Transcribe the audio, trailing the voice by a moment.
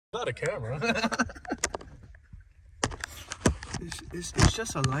Not a camera. it's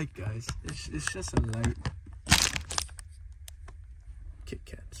just a light, guys. It's just a light. Kit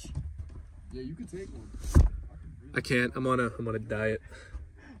Kats. Yeah, you can take one. I can't. I'm on a diet.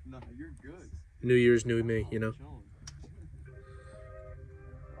 No, you're good. New Year's, new me. You know. I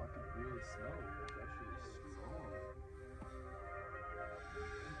can really smell it. That shit is strong.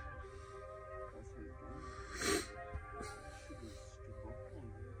 That's his gun. That shit is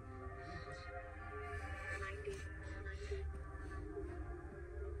strong.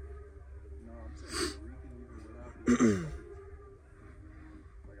 No, I'm saying reeking even without it.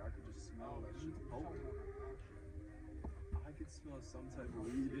 Like, I could just smell that shit's potent. I could smell some type of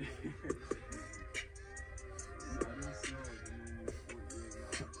weed in here. I didn't smell it when you were 48.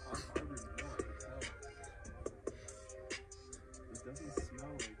 I already know, I could tell. It doesn't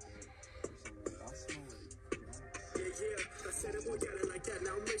smell like that. I smell like, I said it won't get it like that.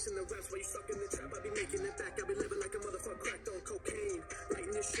 Now I'm racing the reps while you stuck in the trap. I be making it back. I be living like a motherfucker cracked on cocaine.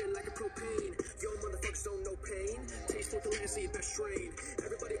 Writing this shit like a propane. Yo, motherfuckers don't know pain. Taste with the last seed, best strain.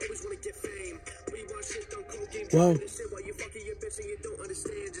 Everybody always wanna get fame. We want shit, don't cold game. Wow. This shit while you fucking your bitch and you don't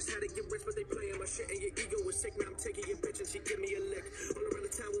understand. Just had to get rich, but they playing my shit and your ego is sick. Man, I'm taking your bitch and she give me a lick. All around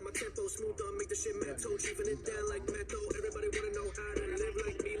the town with my tempo smooth on, make the shit mental, chiefing it down like metal. Everybody wanna know how to live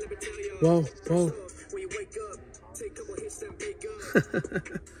like me. Let me tell y'all. Whoa. When you wake up, take a couple hits and bake up.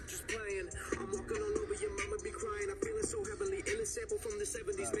 Just playing. I'm walking all over your mama be crying. I'm feeling so heavily ill. A sample from the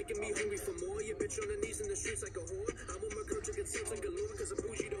 70s making me hungry for more. Your bitch on her knees in the streets like a whore. I'm on my girl drinking sounds like a lure cause I'm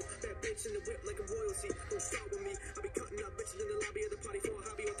bougie though. That bitch in the whip like a royalty. Don't start with me. I be cutting up bitches in the lobby of the party for a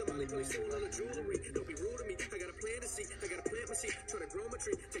hobby with the money. Probably stealing all the jewelry. Don't be rude to me. I got a plan to see. I got a plant my seed. Trying to grow my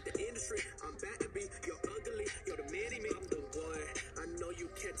tree. Take the industry. I'm bad to be. You're ugly. You're the man me. I'm the one. I know you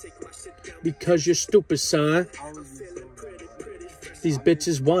can't take my shit down. Because you're stupid, son. These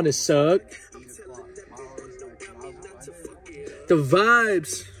bitches wanna suck. The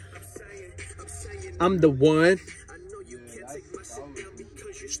vibes. I'm the one.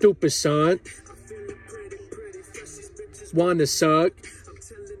 Stupid, son. Wanna suck.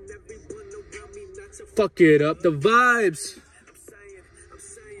 Fuck it up. The vibes.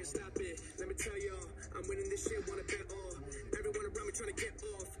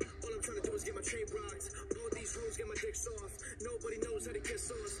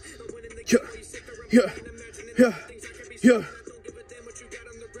 Yeah.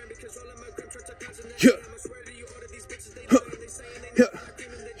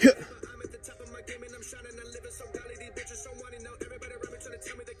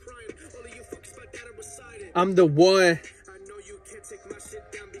 I'm the one.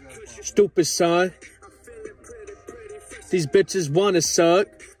 Stupid, son. These bitches wanna suck.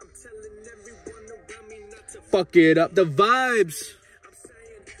 Fuck it up. The vibes.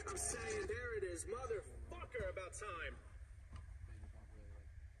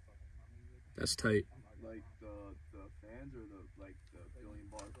 That's tight. like the fans or the billion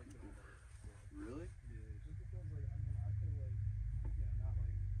bar people. Really?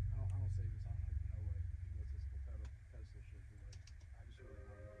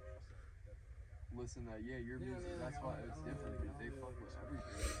 Listen, yeah, your music, that's why it's different, because they fuck with everything.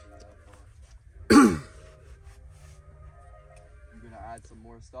 You gonna add some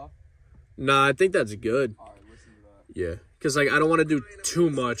more stuff? Nah, I think that's good. Alright, listen to that. Yeah, because like I don't want to do too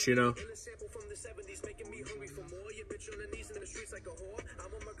much, you know.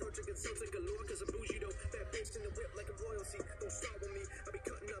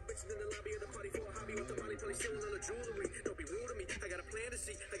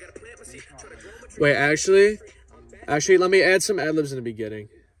 Wait, actually, let me add some ad-libs in the beginning.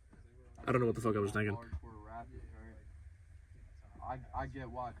 I don't know what the fuck I was thinking. I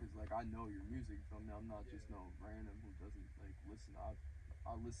get why, because like I know your music, you feel me? I'm not just no random who doesn't like listen. I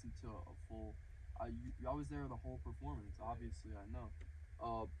listen to a full. I was there the whole performance. Obviously, I know.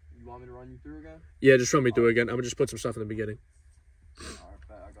 You want me to run you through again? Yeah, just run me through again. I'm gonna just put some stuff in the beginning. Alright,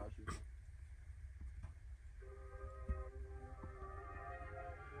 bet, I got you.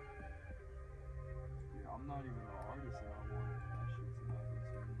 Yeah, I'm not even an artist, and I wanted that shit to happen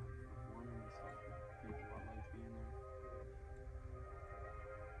soon, like performing and stuff with people I like being there.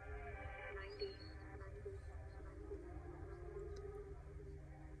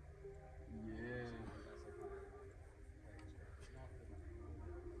 Yeah.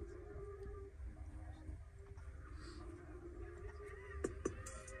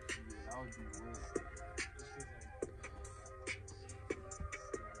 That would be lit.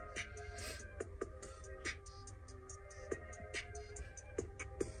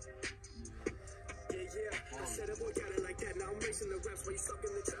 I said it boy got it like that. Now I'm racing the reps while you stuck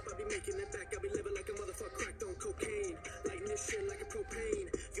in the trap.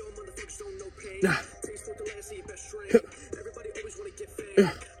 Taste for the last of your best strain. Everybody always wanna get fame.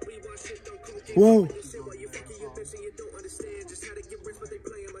 Rewind shit, don't come get Whoa. you say why you fucking your bitch and you don't understand just how to get rich, but they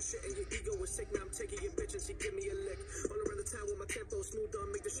playing my shit and your ego is sick. Now I'm taking your bitch and she give me a lick. All around the town with my tempo smooth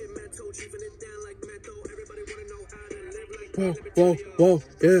on, make the shit mental, even it down like mental. Everybody wanna know how to live like Whoa, that. Let me tell whoa, ya. whoa,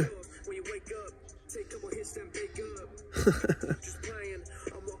 yeah. When you wake up, take a couple hits and bake up. Just playing.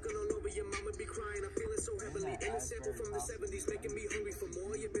 I'm walking all over your mama be crying. I'm feeling so heavenly. In a sample from the 70s, making me hungry for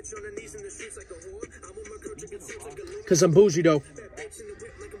more. Your bitch on her knees in the streets like a whore. I'm on my girl drinking sounds like a lord. Cause I'm bougie though. That bitch in the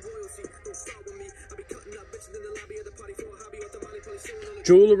whip like a royalty. Don't start with me. I be cutting up bitches in the lobby of the party for a hobby with the money probably sitting on the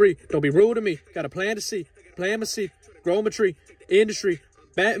Jewelry, don't be rude to me. Got a plan to see. Plant my seed. Grow my tree. Industry.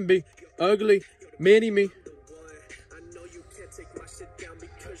 Batting be. Ugly. Mini me. one. I know you can't take my shit down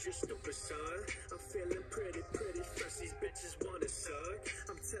because you're stupid, son. I'm feeling pretty fresh. These bitches wanna suck.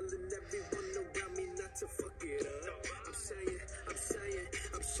 I'm telling everyone around me not to fuck it up.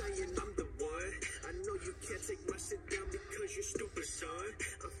 I'm saying I'm the one. I know you can't take my shit down because you're stupid, son.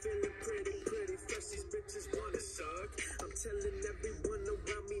 I'm feeling pretty fresh. These bitches wanna suck. I'm telling everyone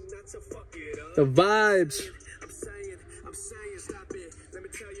around me not to fuck it up. The vibes. I'm saying, stop it. Let me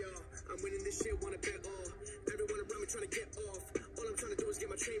tell y'all, I'm winning this shit, wanna bet all. Everyone around me trying to get off. All I'm trying to do is get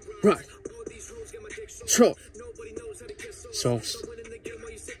my chain run. Right. All these hoes get my dick so. Sure. Nobody knows how to get so. Sauce. So winning the game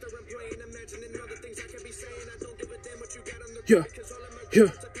while you sit there and playing, imagining all the things I can be saying. I don't give a damn what you got on the Yeah. because all of my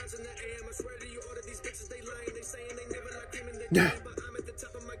Yeah. girls are passing the AM. I swear to you, all of these bitches they lying. They saying they never like him in the Yeah. game, but I'm at the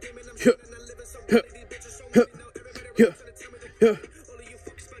top of my game and I'm Yeah. shining. I live in so Yeah. many bitches so Yeah. many now. Everybody Yeah. around trying to tell me the Yeah. all of you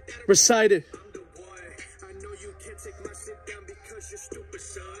fucks back that. Recited. I'm the one. I know you can't take my shit down because you're stupid,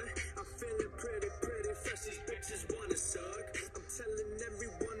 son. I'm feeling pretty fresh. These bitches wanna suck. I'm telling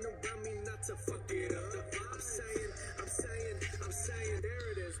everyone around me not to fuck it up. I'm saying,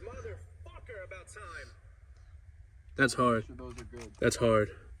 there it is, motherfucker, about time. That's hard. Make sure those are good. That's hard.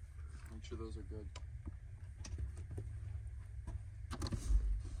 Make sure those are good.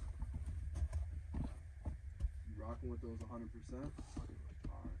 You rocking with those 100%?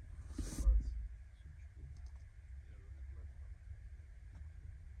 Alright.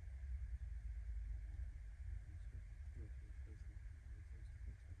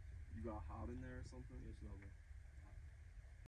 You got hot in there or something? Yes, no, man.